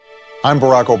I'm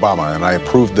Barack Obama, and I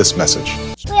approve this message.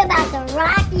 We're about to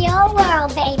rock your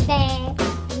world, baby.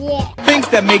 Yeah. Things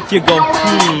that make you go,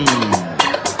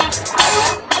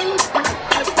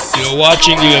 You're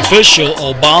watching the official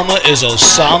Obama is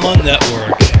Osama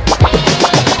network.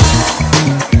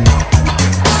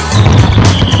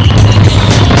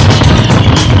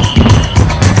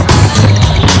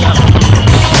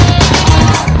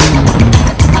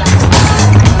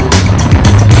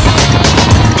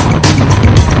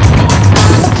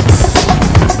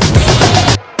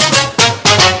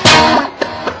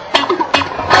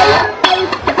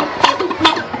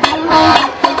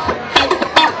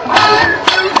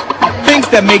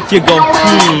 that make you go,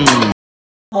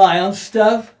 Hi, I'm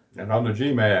Steph. And I'm the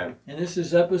G-Man. And this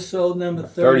is episode number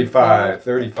 35.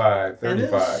 35. And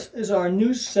this is our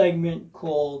new segment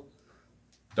called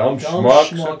Dumb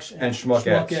Schmucks and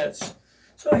Schmuckettes.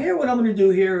 So here, what I'm going to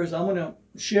do here is I'm going to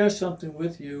share something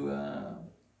with you.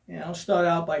 And I'll start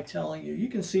out by telling you, you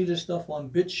can see this stuff on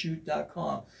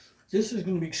BitChute.com. This is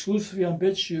going to be exclusively on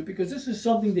BitChute because this is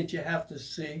something that you have to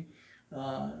see.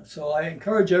 So I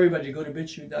encourage everybody to go to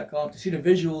BitChute.com to see the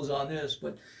visuals on this.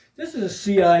 But this is a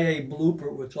CIA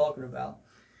blooper we're talking about.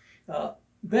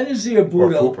 Benazir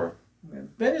Bhutto.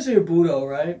 Benazir Bhutto,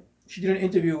 right? She did an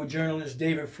interview with journalist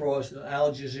David Frost at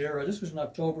Al Jazeera. This was in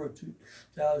October of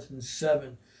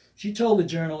 2007. She told the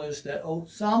journalist that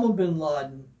Osama bin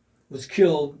Laden was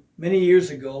killed many years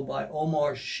ago by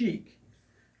Omar Sheikh.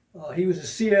 He was a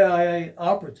CIA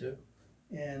operative.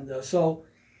 And so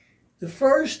the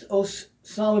first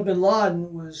Osama bin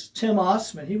Laden was Tim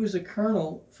Osman. He was a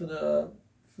colonel for the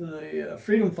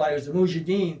freedom fighters, the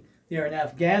Mujahideen, there in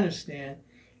Afghanistan.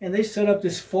 And they set up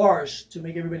this farce to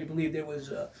make everybody believe there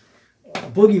was a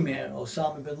boogeyman,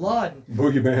 Osama bin Laden.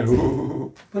 Boogeyman,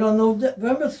 ooh. But on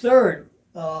November 3rd,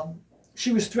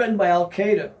 she was threatened by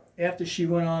Al-Qaeda after she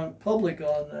went on public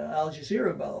on Al Jazeera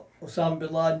about Osama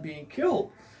bin Laden being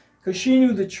killed because she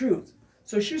knew the truth.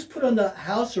 So she was put under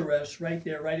house arrest right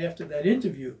there, right after that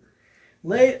interview.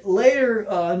 Later,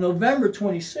 November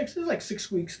 26th, it was like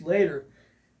 6 weeks later,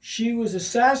 she was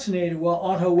assassinated while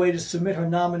on her way to submit her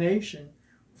nomination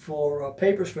for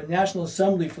papers for National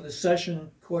Assembly for the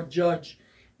Session Court judge,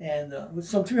 and was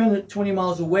some 320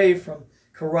 miles away from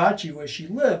Karachi, where she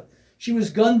lived. She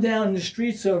was gunned down in the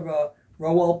streets of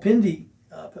Rawalpindi,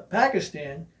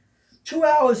 Pakistan. 2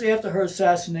 hours after her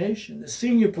assassination, the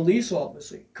senior police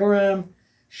officer, Karam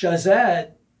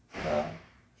Shahzad,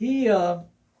 he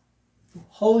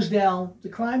hosed down the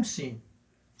crime scene.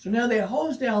 So now they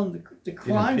hosed down the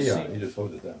crime scene. He just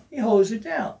hosed it down. He hosed it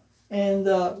down. And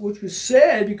which was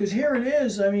sad because here it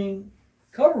is, I mean,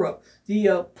 cover up.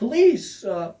 The police,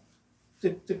 the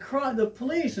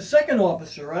police, the second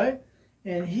officer, right?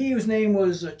 And his name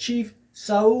was Chief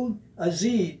Saud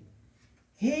Aziz.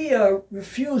 He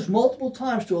refused multiple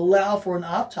times to allow for an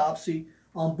autopsy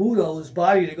on Bhutto's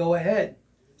body to go ahead.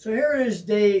 So here it is,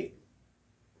 they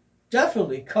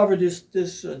definitely covered this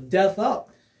death up.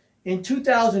 In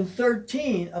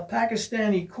 2013, a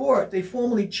Pakistani court, they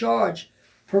formally charged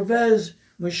Pervez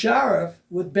Musharraf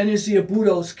with Benazir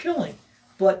Bhutto's killing.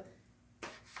 But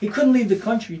he couldn't leave the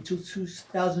country until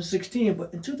 2016.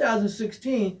 But in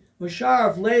 2016,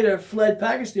 Musharraf later fled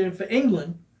Pakistan for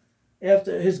England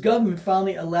after his government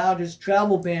finally allowed his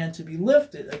travel ban to be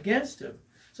lifted against him.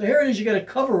 So here it is, you got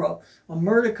a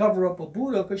murder cover-up of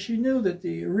Bhutto because she knew that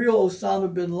the real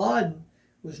Osama bin Laden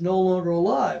was no longer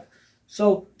alive.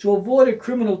 So to avoid a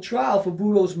criminal trial for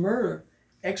Bhutto's murder,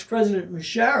 ex-President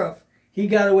Musharraf, he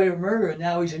got away with murder and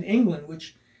now he's in England,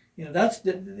 which,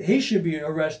 he should be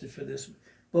arrested for this.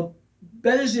 But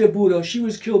Benazir Bhutto, she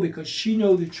was killed because she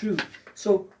knew the truth.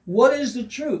 So what is the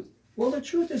truth? Well, the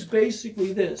truth is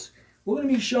basically this. We're going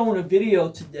to be showing a video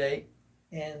today,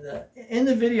 and in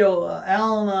the video,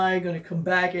 Al and I are going to come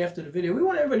back after the video. We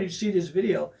want everybody to see this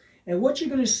video, and what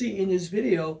you're going to see in this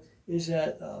video is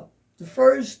that the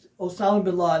first Osama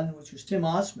bin Laden, which was Tim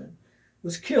Osman,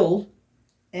 was killed,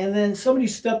 and then somebody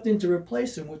stepped in to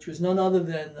replace him, which was none other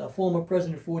than former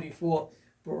President 44,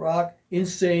 Barack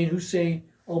Hussein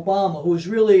Obama, who was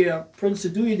really Prince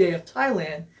Sindoni of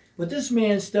Thailand, but this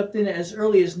man stepped in as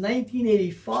early as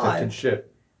 1985. Stepped in shit.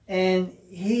 And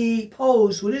he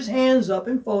posed with his hands up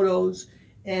in photos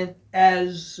and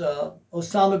as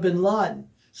Osama bin Laden.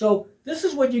 So this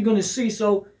is what you're going to see.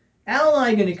 So Al and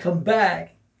I are going to come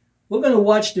back. We're going to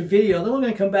watch the video. Then we're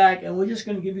going to come back and we're just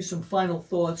going to give you some final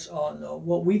thoughts on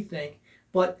what we think.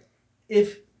 But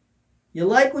if you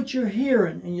like what you're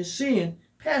hearing and you're seeing,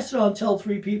 pass it on, tell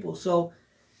 3 people. So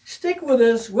stick with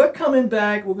us. We're coming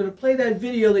back. We're going to play that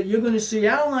video that you're going to see.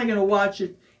 Al and I are going to watch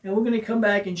it. And we're going to come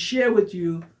back and share with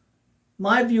you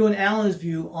my view and Alan's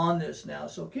view on this now.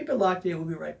 So keep it locked here. We'll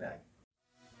be right back.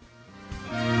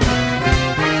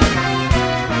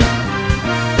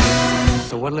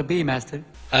 So what'll it be, Master?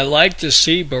 I like to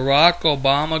see Barack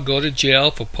Obama go to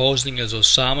jail for posing as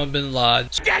Osama bin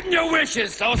Laden. Getting your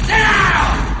wishes, so sit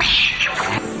down!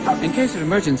 In case of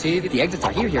emergency, the exits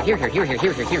are here,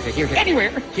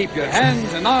 anywhere. Keep your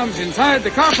hands and arms inside the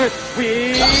carpet.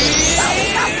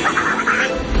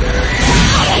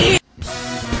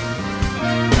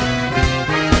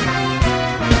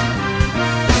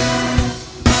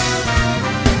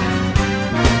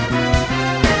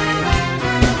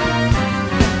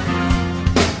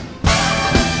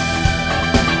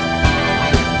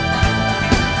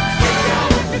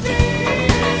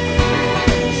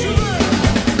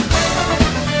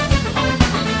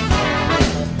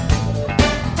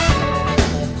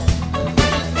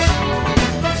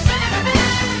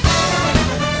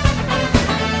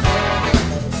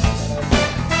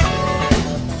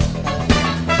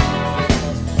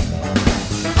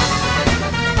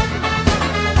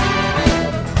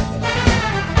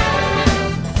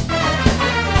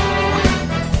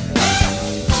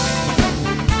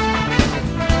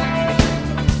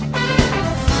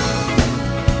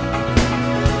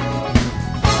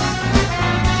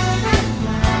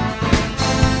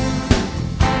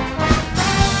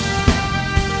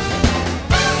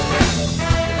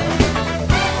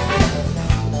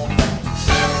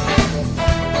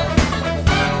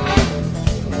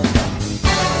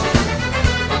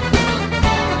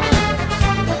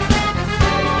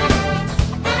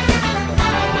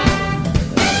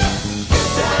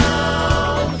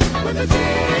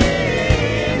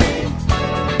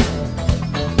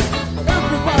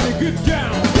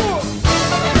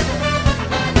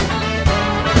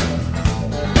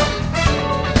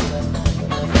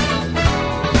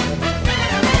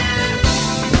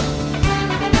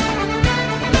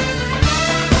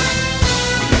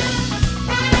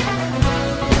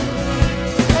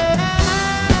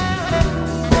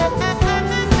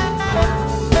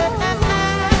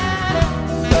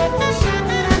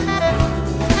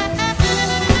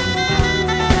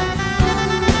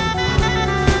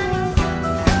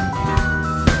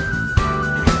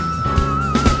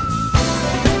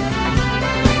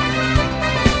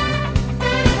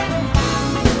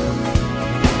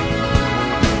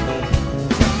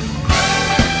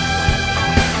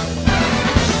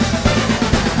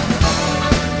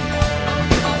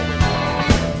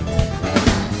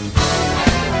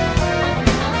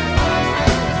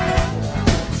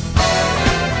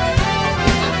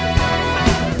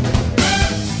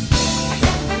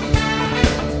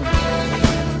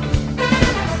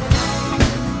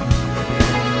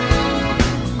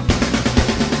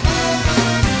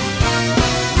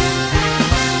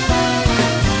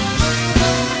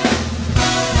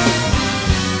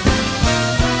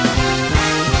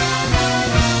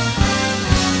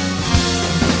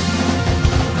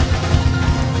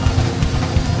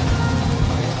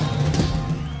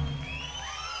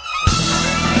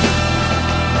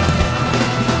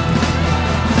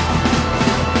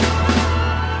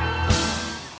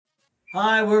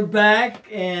 Hi, we're back,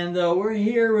 and we're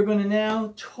here. We're going to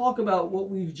now talk about what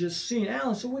we've just seen.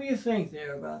 Alan, so what do you think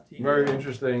there about the... Very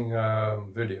interesting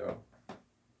video.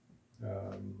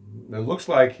 It looks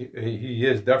like he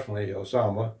is definitely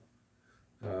Osama.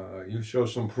 You show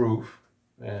some proof,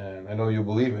 and I know you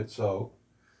believe it, so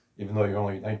even though you're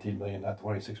only $19 million, not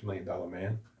 $26 million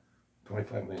man,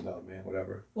 $25 million man,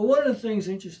 whatever. Well, one of the things,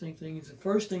 interesting thing, is the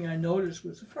first thing I noticed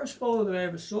was the first photo that I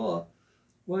ever saw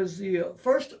was the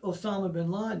first Osama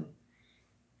bin Laden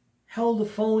held the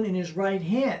phone in his right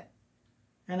hand.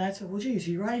 And I said, well, geez,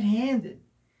 he right-handed.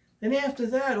 Then after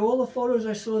that, all the photos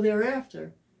I saw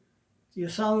thereafter, the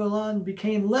Osama bin Laden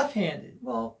became left-handed.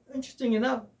 Well, interesting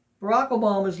enough, Barack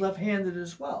Obama is left-handed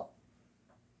as well.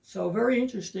 So very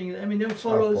interesting. I mean, there were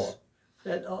photos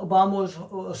that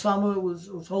Osama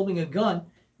was holding a gun,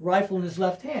 rifle in his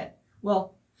left hand.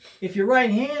 Well, if you're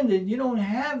right-handed, you don't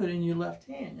have it in your left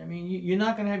hand. I mean, you're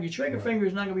not going to have your trigger finger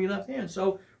is not going to be your left hand.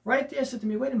 So right there said to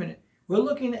me, wait a minute, we're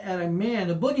looking at a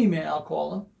man, a boogeyman, I'll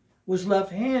call him, was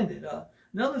left-handed.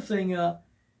 Another thing,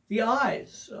 the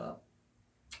eyes.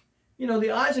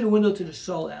 The eyes are the window to the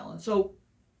soul, Alan. So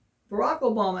Barack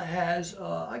Obama has,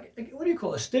 what do you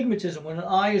call it, astigmatism, when an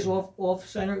eye is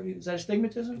off-center. Is that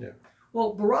astigmatism? Yeah.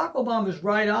 Well, Barack Obama's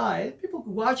right eye, people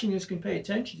watching this can pay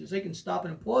attention to this. They can stop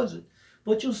it and pause it.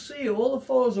 But you'll see all the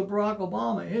photos of Barack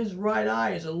Obama, his right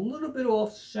eye is a little bit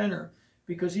off-center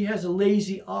because he has a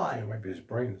lazy eye. Yeah, it might be his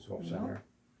brain that's off-center.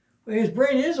 Well, his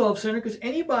brain is off-center because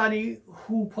anybody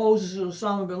who poses as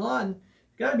Osama bin Laden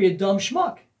got to be a dumb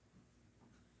schmuck.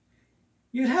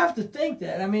 You'd have to think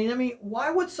that. I mean,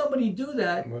 why would somebody do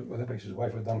that? Well, that makes his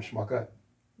wife a dumb Schmuck-Cia.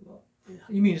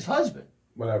 You mean his husband?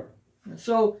 Whatever.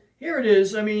 So here it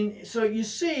is. I mean, so you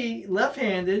see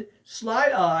left-handed,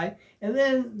 slide eye, and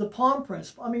then the palm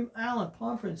prints. I mean, Alan,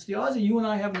 palm prints. The odds of you and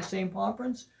I having the same palm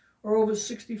prints are over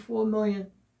 64 billion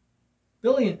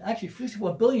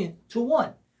to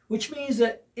 1, which means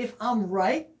that if I'm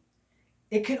right,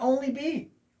 it can only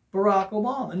be Barack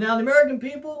Obama. Now, the American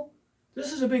people,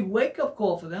 this is a big wake-up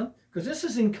call for them, because this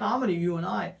is in comedy, you and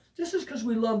I. This is because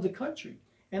we love the country.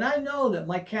 And I know that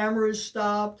my camera is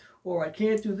stopped, or I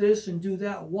can't do this and do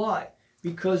that. Why?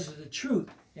 Because of the truth.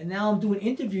 And now I'm doing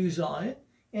interviews on it.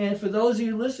 And for those of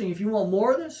you listening, if you want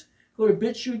more of this, go to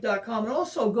bitshoot.com, and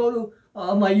also go to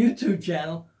my YouTube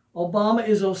channel, Obama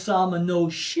is Osama No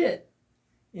Shit.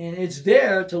 And it's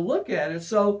there to look at it.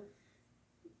 So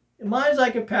mine's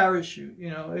like a parachute.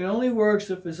 You know, it only works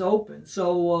if it's open.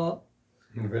 So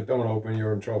if it don't open,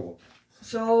 you're in trouble.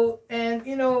 So, and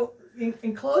you know,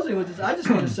 in closing with this, I just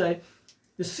want to say,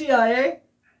 the CIA,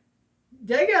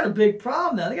 they got a big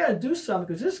problem now. They got to do something,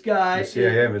 because this guy... The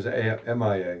CIA is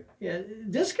MIA. Yeah,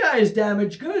 this guy is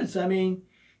damaged goods. I mean,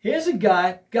 here's a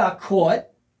guy, got caught,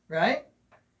 right?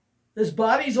 There's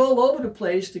bodies all over the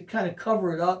place to kind of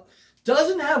cover it up.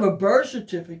 Doesn't have a birth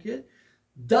certificate.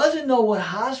 Doesn't know what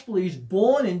hospital he's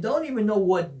born in. Don't even know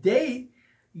what date.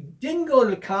 Didn't go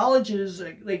to the colleges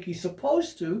like he's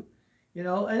supposed to. You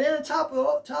know, and then to top it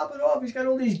off, he's got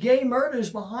all these gay murders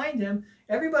behind him.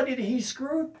 Everybody that he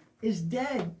screwed is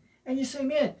dead. And you say,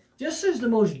 man, this is the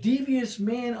most devious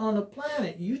man on the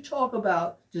planet. You talk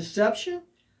about deception?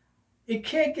 It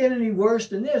can't get any worse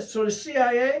than this. So the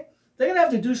CIA, they're going to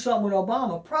have to do something with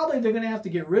Obama. Probably they're going to have to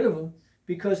get rid of him,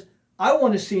 because I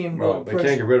want to see him go to prison. They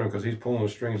can't get rid of him because he's pulling the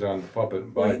strings on the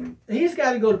puppet Biden. He's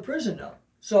got to go to prison now.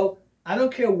 So I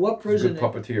don't care what prison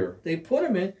puppeteer they put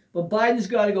him in, but Biden's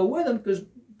got to go with him, because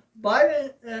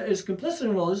Biden is complicit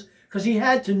in all this, because he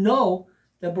had to know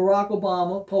that Barack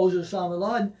Obama posed Osama bin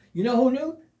Laden. You know who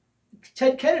knew?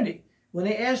 Ted Kennedy. When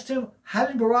they asked him, how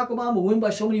did Barack Obama win by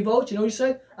so many votes? You know what he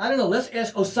said? I don't know. Let's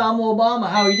ask Osama Obama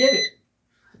how he did it.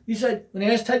 He said, when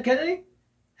they asked Ted Kennedy,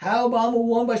 how Obama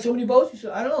won by so many votes? He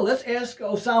said, I don't know. Let's ask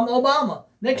Osama Obama.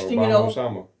 Next thing you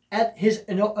know, at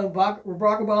Barack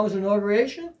Obama's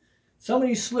inauguration,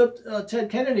 somebody slipped Ted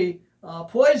Kennedy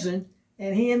poison,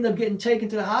 and he ended up getting taken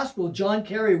to the hospital. John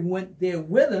Kerry went there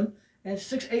with him, and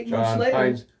 8 months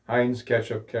later... Heinz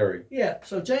Ketchup Kerry. Yeah,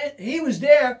 so he was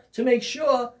there to make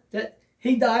sure that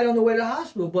he died on the way to the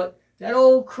hospital. But that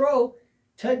old crow,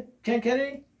 Ted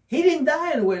Kennedy, he didn't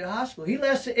die on the way to the hospital. He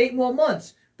lasted 8 more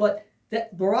months. But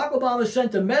that Barack Obama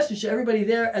sent a message to everybody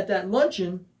there at that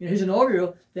luncheon, his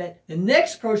inaugural, that the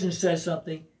next person says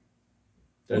something,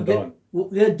 they're done.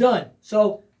 They're done.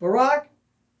 So, Barack,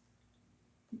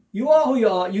 you are who you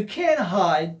are. You can't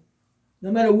hide.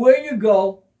 No matter where you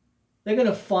go, they're going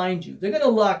to find you. They're going to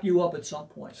lock you up at some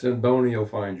point. Sindoni will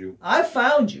find you. I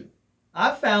found you.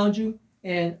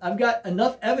 And I've got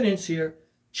enough evidence here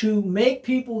to make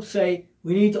people say,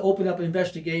 we need to open up an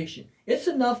investigation. It's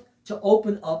enough to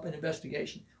open up an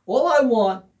investigation. All I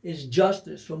want is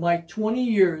justice for my 20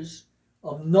 years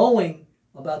of knowing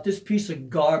about this piece of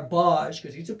garbage,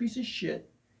 because he's a piece of shit.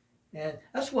 And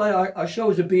that's why our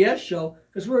show is a BS show,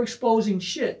 because we're exposing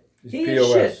shit. He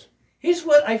is shit. He's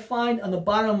what I find on the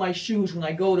bottom of my shoes when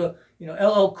I go to,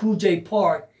 LL Cool J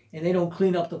Park and they don't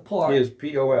clean up the park. He is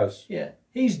POS. Yeah,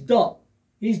 he's dumb.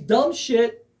 He's dumb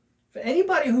shit. For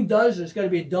anybody who does this, it's got to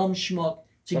be a dumb schmuck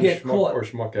to get caught. Or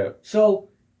Schmuck-Cia. So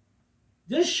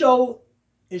this show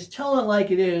is telling it like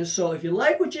it is. So if you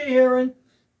like what you're hearing,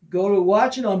 go to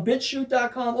watch it on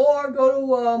bitshoot.com or go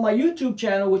to my YouTube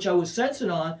channel, which I was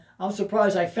censored on. I'm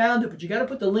surprised I found it, but you got to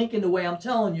put the link in the way I'm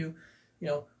telling you.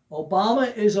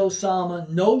 Obama is Osama,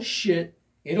 no shit.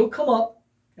 It'll come up,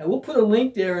 and we'll put a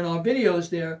link there in our videos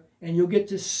there, and you'll get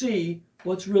to see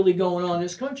what's really going on in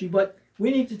this country. But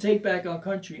we need to take back our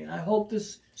country, and I hope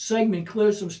this segment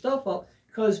clears some stuff up,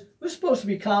 because we're supposed to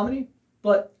be comedy,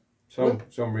 but...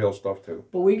 Some real stuff, too.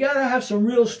 But we got to have some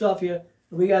real stuff here,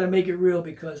 and we got to make it real,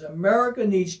 because America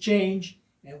needs change,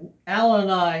 and Alan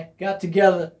and I got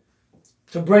together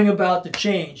to bring about the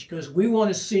change, because we want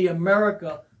to see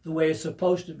America the way it's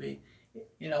supposed to be.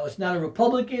 It's not a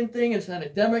Republican thing. It's not a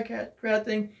Democrat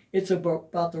thing. It's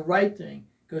about the right thing,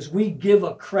 because we give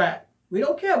a crap. We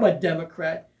don't care about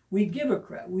Democrat. We give a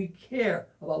crap. We care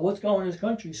about what's going on in this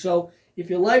country. So if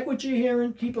you like what you're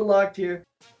hearing, keep it locked here.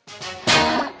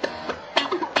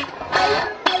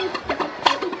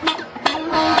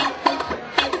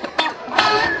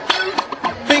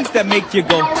 Things that make you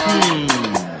go,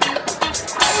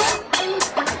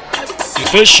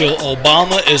 official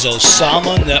Obama is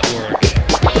Osama network.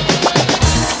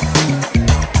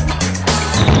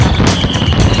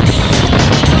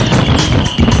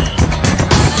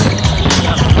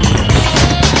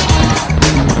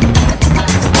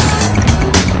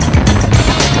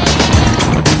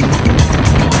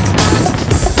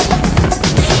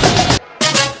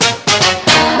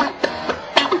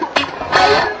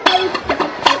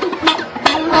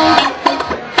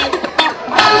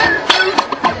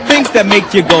 Things that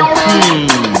make you go,